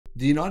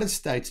The United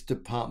States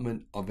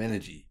Department of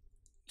Energy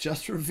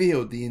just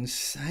revealed the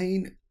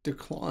insane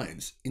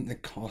declines in the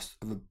cost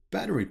of a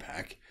battery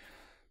pack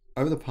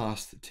over the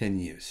past 10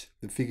 years.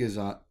 The figures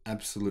are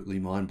absolutely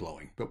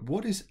mind-blowing. But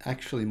what is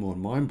actually more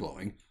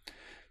mind-blowing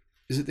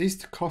is that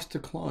these cost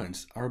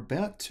declines are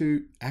about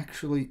to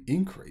actually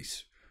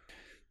increase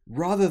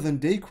rather than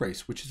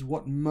decrease, which is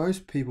what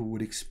most people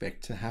would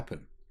expect to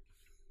happen.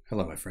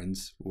 Hello, my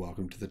friends.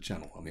 Welcome to the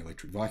channel. I'm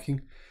Electric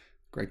Viking.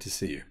 Great to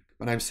see you.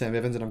 My name's Sam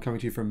Evans and I'm coming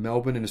to you from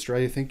Melbourne in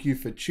Australia. Thank you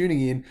for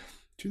tuning in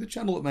to the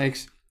channel that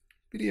makes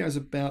videos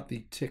about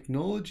the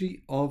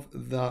technology of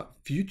the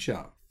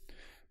future.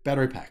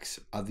 Battery packs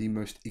are the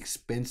most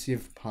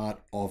expensive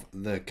part of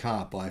the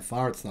car. By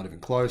far, it's not even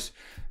close.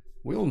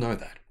 We all know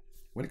that.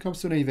 When it comes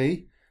to an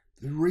EV,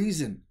 the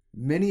reason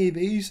many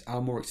EVs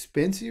are more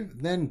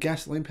expensive than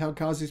gasoline-powered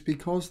cars is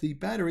because the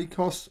battery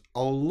costs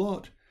a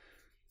lot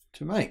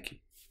to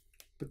make.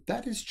 But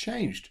that has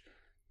changed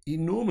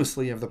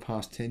enormously over the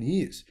past 10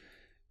 years.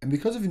 And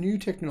because of a new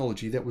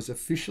technology that was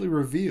officially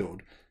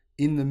revealed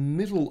in the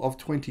middle of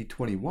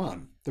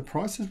 2021, the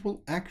prices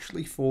will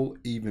actually fall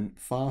even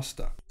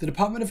faster. The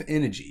Department of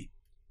Energy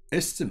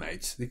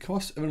estimates the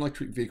cost of an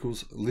electric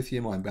vehicle's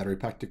lithium-ion battery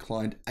pack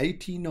declined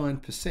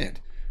 89%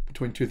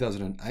 between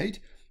 2008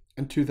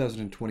 and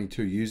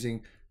 2022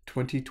 using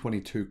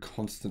 2022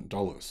 constant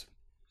dollars.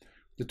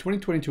 The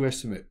 2022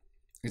 estimate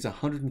is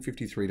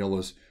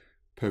 $153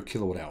 per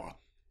kilowatt hour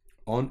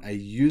on a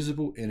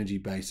usable energy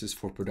basis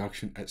for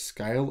production at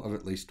scale of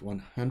at least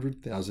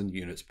 100,000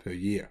 units per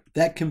year.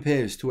 That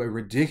compares to a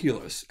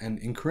ridiculous and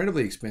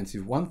incredibly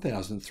expensive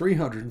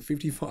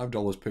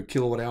 $1,355 per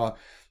kilowatt hour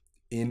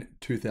in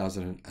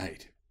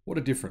 2008. What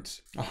a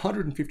difference.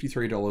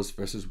 $153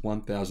 versus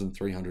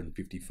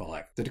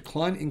 $1,355. The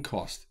decline in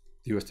cost,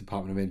 the US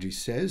Department of Energy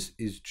says,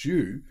 is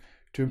due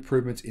to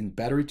improvements in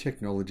battery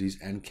technologies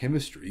and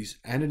chemistries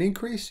and an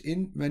increase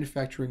in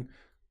manufacturing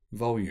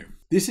volume.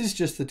 This is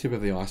just the tip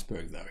of the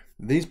iceberg though.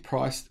 These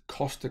price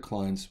cost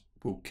declines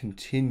will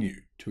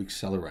continue to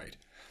accelerate.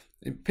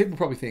 And people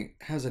probably think,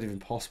 how's that even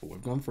possible?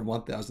 We've gone from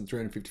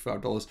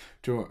 $1,355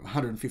 to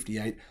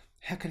 $158.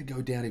 How can it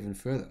go down even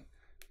further?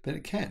 But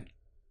it can,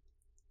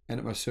 and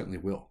it most certainly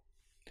will.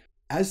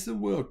 As the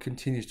world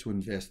continues to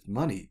invest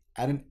money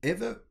at an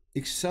ever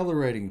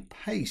accelerating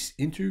pace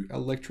into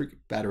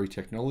electric battery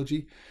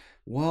technology,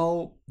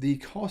 while the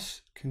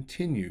costs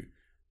continue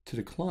to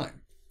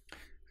decline.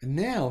 And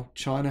now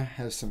China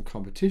has some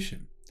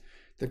competition.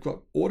 They've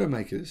got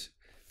automakers,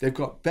 they've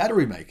got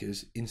battery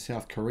makers in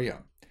South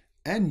Korea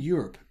and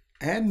Europe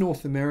and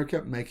North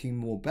America making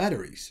more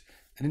batteries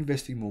and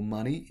investing more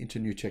money into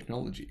new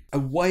technology. A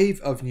wave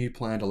of new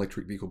planned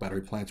electric vehicle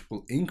battery plants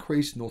will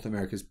increase North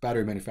America's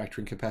battery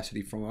manufacturing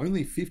capacity from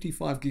only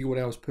 55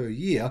 gigawatt hours per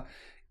year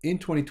in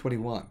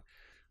 2021.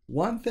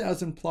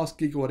 1,000 plus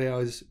gigawatt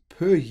hours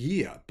per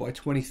year by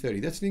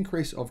 2030. That's an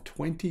increase of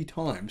 20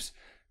 times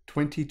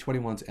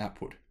 2021's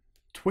output.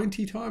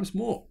 20 times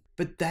more.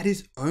 But that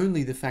is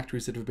only the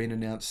factories that have been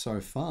announced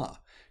so far.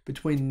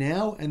 Between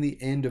now and the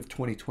end of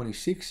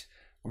 2026,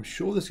 I'm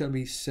sure there's going to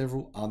be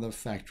several other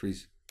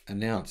factories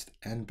announced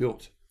and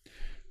built.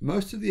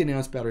 Most of the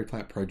announced battery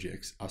plant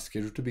projects are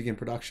scheduled to begin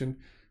production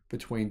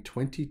between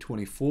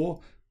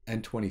 2024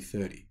 and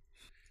 2030.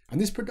 And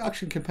this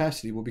production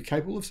capacity will be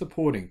capable of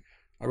supporting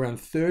around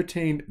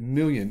 13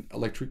 million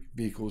electric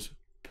vehicles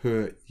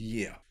per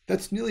year.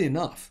 That's nearly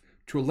enough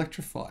to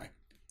electrify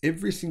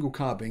every single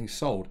car being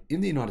sold in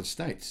the United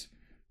States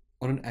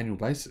on an annual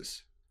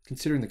basis.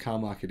 Considering the car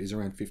market is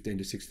around 15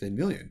 to 16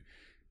 million,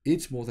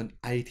 it's more than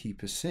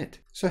 80%.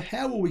 So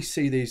how will we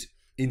see these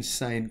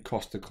insane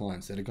cost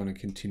declines that are going to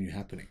continue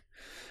happening?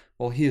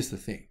 Well, here's the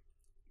thing.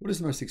 What is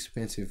the most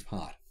expensive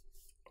part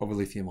of a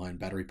lithium-ion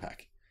battery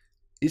pack?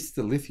 It's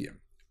the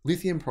lithium.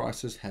 Lithium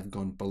prices have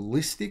gone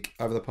ballistic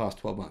over the past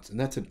 12 months, and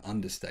that's an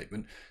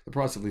understatement. The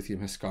price of lithium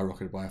has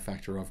skyrocketed by a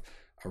factor of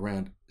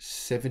around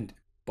 60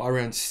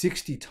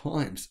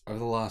 times over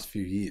the last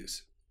few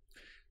years.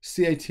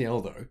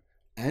 CATL though,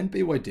 and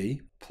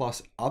BYD,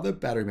 plus other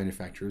battery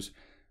manufacturers,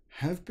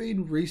 have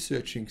been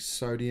researching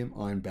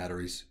sodium-ion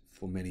batteries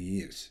for many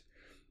years.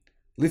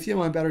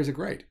 Lithium-ion batteries are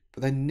great,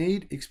 but they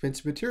need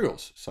expensive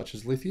materials such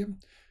as lithium,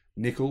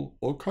 nickel,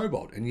 or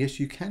cobalt. And yes,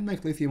 you can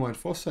make lithium iron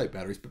phosphate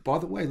batteries, but by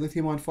the way,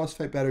 lithium iron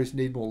phosphate batteries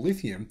need more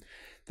lithium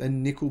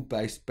than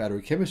nickel-based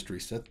battery chemistry.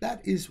 So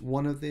that is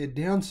one of their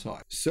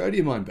downsides.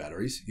 Sodium-ion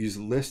batteries use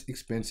less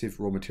expensive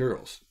raw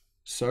materials.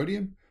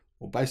 Sodium,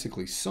 or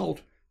basically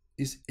salt,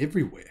 is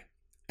everywhere,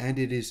 and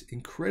it is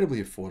incredibly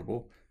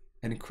affordable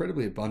and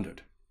incredibly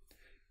abundant.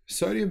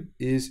 Sodium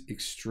is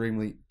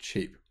extremely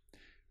cheap,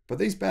 but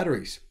these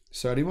batteries,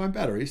 sodium-ion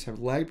batteries, have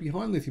lagged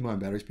behind lithium-ion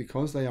batteries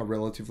because they are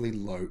relatively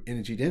low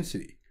energy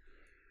density.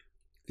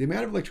 The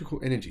amount of electrical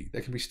energy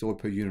that can be stored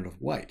per unit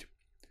of weight.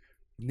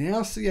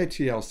 Now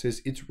CATL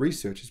says its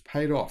research has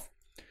paid off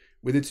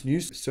with its new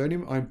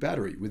sodium-ion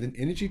battery with an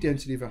energy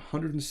density of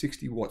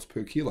 160 watts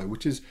per kilo,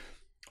 which is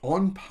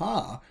on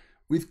par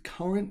with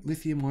current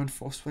lithium iron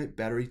phosphate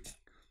battery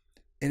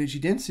energy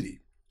density.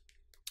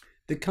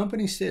 The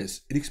company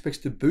says it expects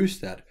to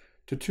boost that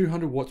to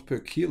 200 watts per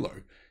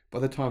kilo by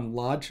the time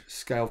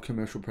large-scale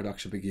commercial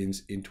production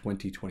begins in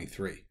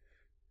 2023.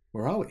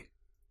 Where are we?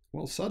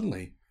 Well,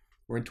 suddenly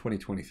we're in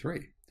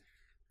 2023.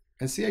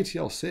 And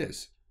CATL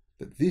says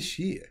that this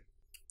year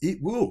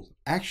it will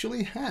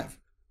actually have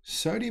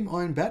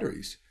sodium-ion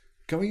batteries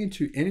going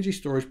into energy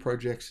storage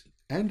projects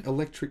and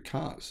electric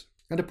cars.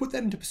 And to put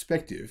that into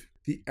perspective,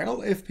 the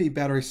LFP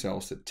battery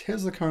cells that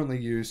Tesla currently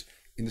use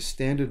in the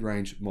standard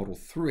range Model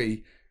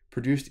 3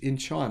 produced in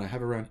China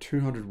have around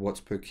 200 watts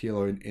per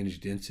kilo in energy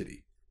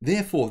density.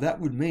 Therefore, that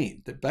would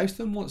mean that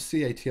based on what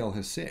CATL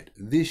has said,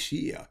 this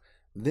year,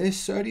 their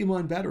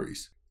sodium-ion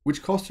batteries,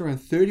 which cost around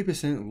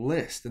 30%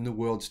 less than the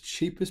world's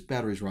cheapest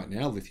batteries right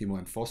now, lithium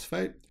iron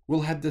phosphate,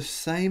 will have the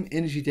same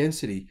energy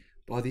density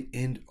by the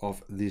end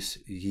of this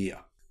year.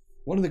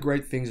 One of the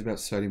great things about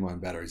sodium-ion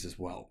batteries as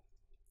well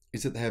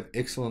is that they have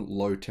excellent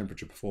low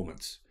temperature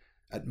performance.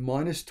 At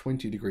minus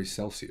 20 degrees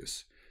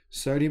Celsius,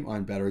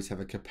 sodium-ion batteries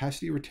have a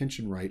capacity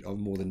retention rate of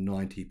more than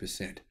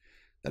 90%.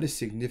 That is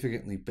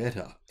significantly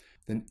better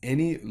than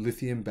any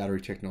lithium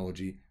battery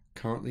technology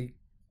currently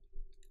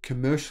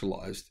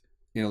commercialized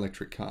in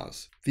electric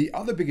cars. The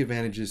other big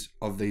advantages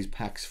of these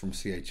packs from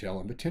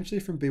CATL and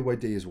potentially from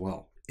BYD as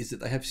well is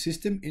that they have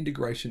system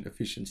integration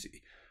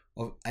efficiency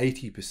of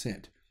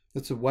 80%.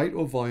 That's the weight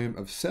or volume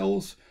of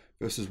cells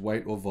versus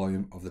weight or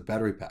volume of the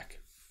battery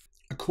pack.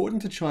 According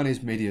to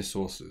Chinese media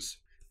sources,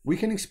 we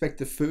can expect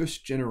the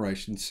first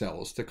generation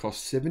cells to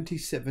cost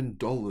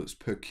 $77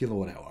 per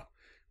kilowatt hour.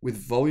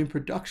 With volume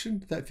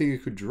production, that figure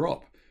could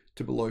drop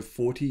to below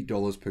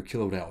 $40 per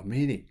kilowatt hour,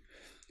 meaning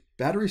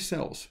battery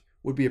cells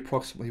would be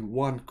approximately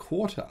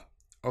 1/4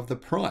 of the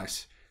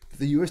price that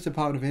the US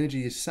Department of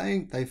Energy is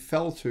saying they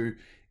fell to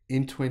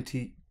in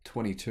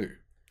 2022.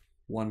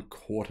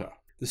 1/4.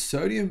 The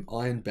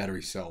sodium-ion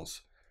battery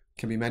cells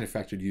can be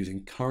manufactured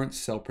using current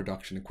cell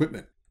production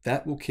equipment.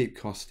 That will keep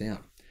costs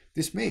down.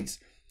 This means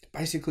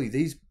basically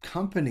these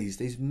companies,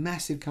 these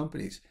massive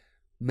companies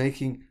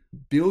making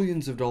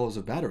billions of dollars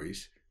of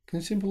batteries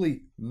can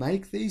simply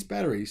make these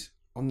batteries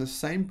on the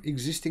same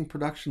existing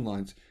production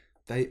lines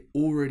they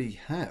already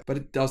have. But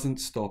it doesn't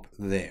stop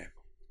there.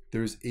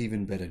 There is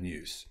even better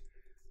news.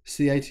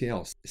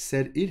 CATL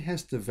said it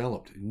has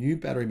developed new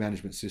battery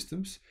management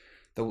systems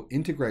that will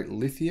integrate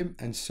lithium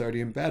and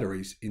sodium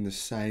batteries in the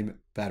same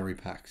battery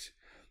packs.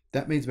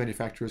 That means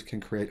manufacturers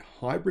can create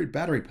hybrid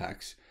battery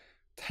packs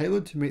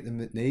tailored to meet the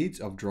needs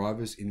of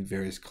drivers in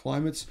various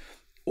climates,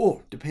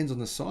 or depends on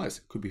the size.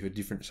 It could be for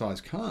different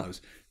size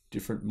cars,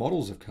 different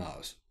models of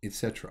cars,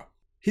 etc.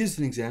 Here's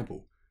an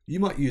example. You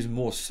might use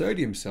more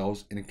sodium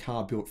cells in a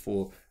car built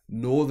for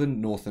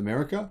northern North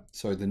America,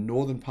 so the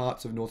northern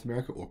parts of North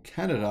America or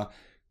Canada,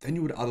 than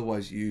you would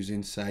otherwise use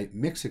in, say,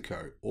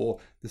 Mexico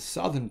or the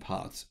southern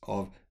parts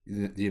of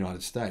the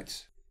United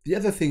States. The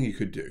other thing you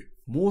could do,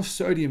 more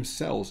sodium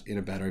cells in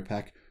a battery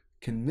pack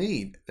can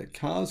mean that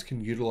cars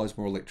can utilize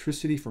more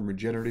electricity from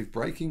regenerative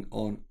braking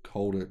on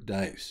colder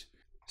days.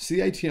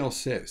 CATL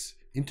says,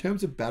 in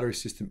terms of battery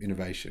system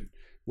innovation,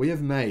 we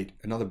have made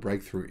another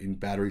breakthrough in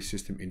battery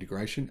system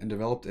integration and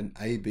developed an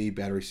AB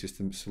battery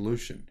system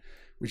solution,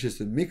 which is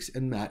to mix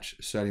and match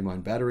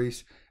sodium-ion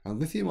batteries and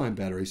lithium-ion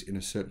batteries in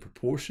a certain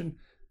proportion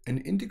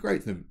and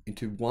integrate them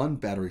into one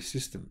battery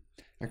system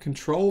and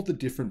control the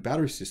different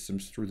battery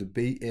systems through the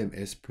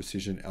BMS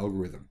precision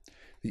algorithm.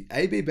 The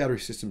AB battery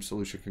system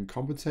solution can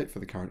compensate for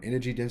the current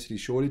energy density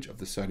shortage of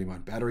the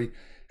sodium-ion battery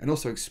and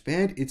also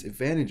expand its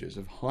advantages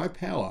of high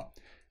power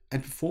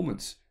and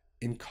performance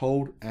in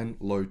cold and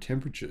low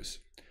temperatures.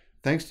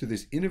 Thanks to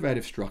this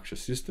innovative structure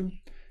system,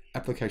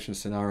 application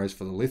scenarios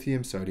for the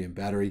lithium-sodium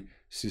battery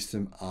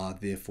system are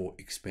therefore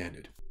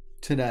expanded.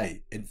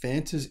 Today,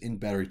 advances in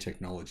battery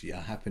technology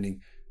are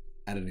happening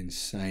at an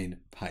insane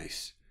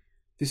pace.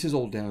 This is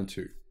all down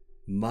to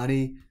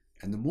money,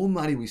 and the more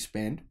money we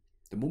spend,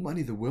 the more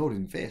money the world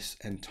invests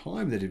and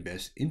time that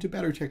invests into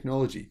battery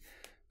technology,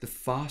 the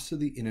faster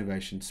the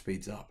innovation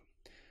speeds up.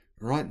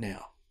 Right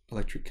now,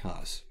 electric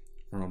cars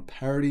are on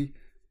parity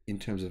in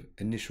terms of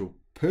initial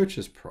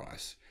purchase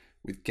price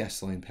with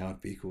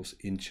gasoline-powered vehicles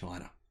in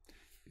China.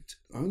 It's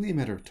only a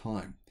matter of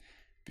time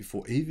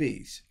before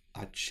EVs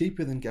are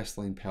cheaper than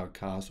gasoline-powered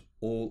cars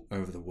all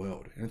over the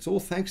world. And it's all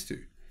thanks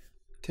to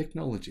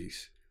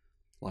technologies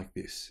like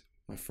this.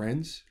 My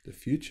friends, the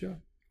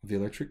future of the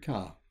electric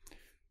car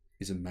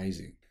is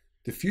amazing.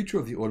 The future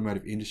of the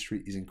automotive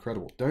industry is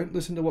incredible. Don't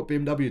listen to what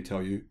BMW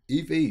tell you.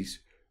 EVs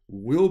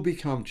will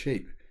become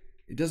cheap.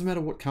 It doesn't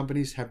matter what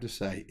companies have to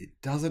say.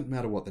 It doesn't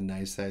matter what the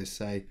naysayers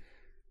say.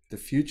 The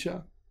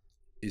future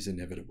is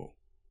inevitable.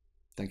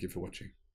 Thank you for watching.